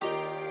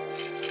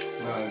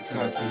why I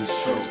got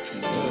these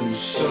trophies. Let me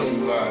show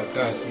you why I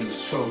got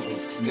these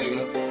trophies,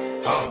 nigga.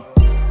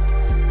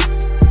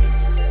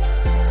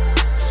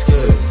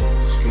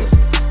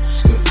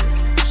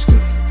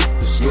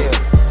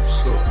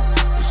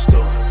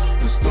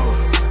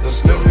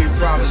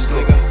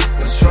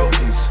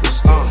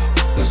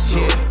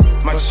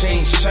 My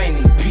chain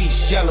shiny,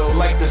 peach yellow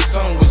like the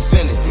sun was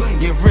in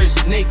it. Your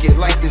wrist naked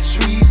like the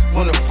trees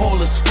when the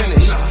fall is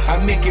finished.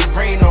 I make it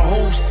rain a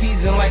whole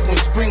season like when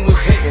spring was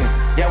hitting.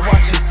 Yeah,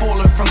 watch it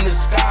falling from the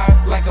sky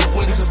like a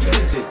winter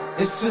blizzard.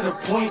 It's to the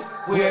point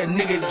where a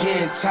nigga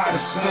getting tired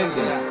of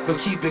spending, but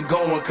keep it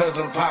going cause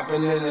I'm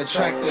popping in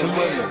attractive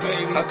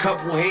women. A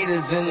couple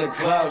haters in the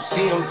club,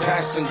 see them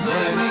passing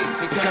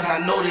grin, because I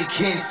know they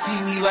can't see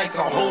me like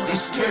a Holy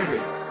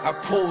Spirit. I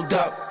pulled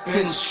up,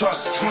 Benz truck,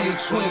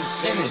 2020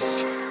 tennis,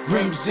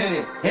 rims in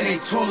it, and they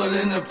taller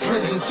than the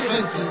prison's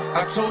fences.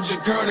 I told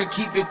your girl to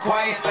keep it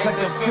quiet like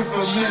the Fifth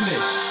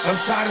Amendment. I'm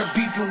tired of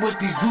beefing with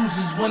these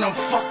losers when I'm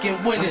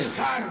fucking winning.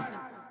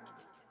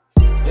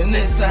 And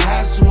it's a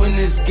hassle in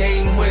this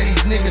game where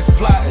these niggas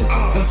plotting.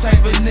 Them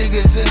type of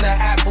niggas in the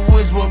Apple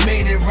is what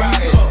made it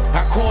rotten.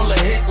 I call a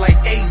hit like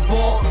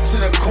 8-ball to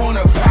the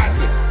corner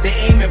pocket. They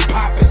aim and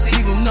pop it,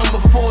 leave him number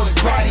 4's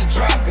body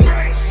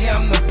dropping. See,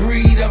 I'm the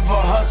breed of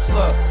a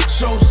hustler,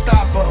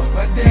 showstopper.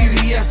 My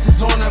BBS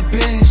is on a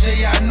binge,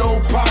 yeah, I know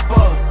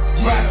Papa.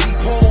 Popperazzi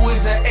pole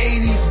is an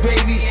 80s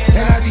baby,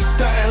 and I be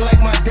stunting like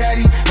my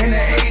daddy in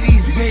the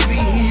 80s baby.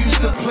 He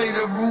used to play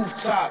the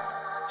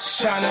rooftop,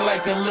 shining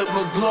like a lip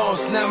of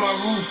gloss, now my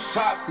roof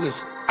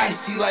topless,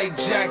 icy like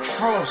Jack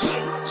Frost.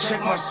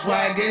 Check my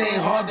swag, it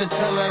ain't hard to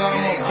tell that I'm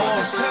a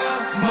boss.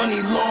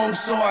 Money long,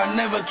 so I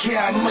never care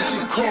how much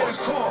it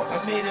costs.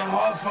 I made it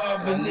hard for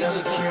other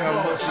niggas to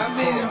floss. I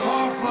made it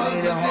hard for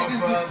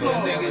other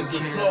niggas to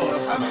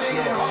floss. I made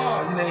it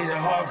hard. I made it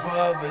hard for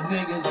other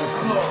niggas to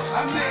floss.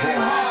 I made it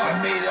hard. I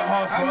made it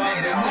hard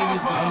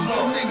for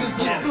other niggas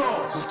to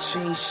floss. The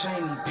chain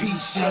shiny,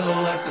 peach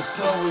yellow like the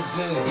sun was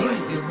in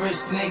it. Your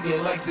wrist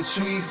naked like the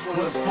trees when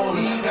the fall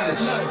is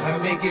finished. I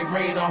make it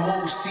rain a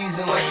whole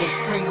season like when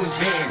spring was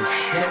here.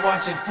 And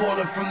watch it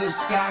falling from the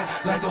sky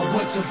like a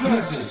winter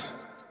blizzard.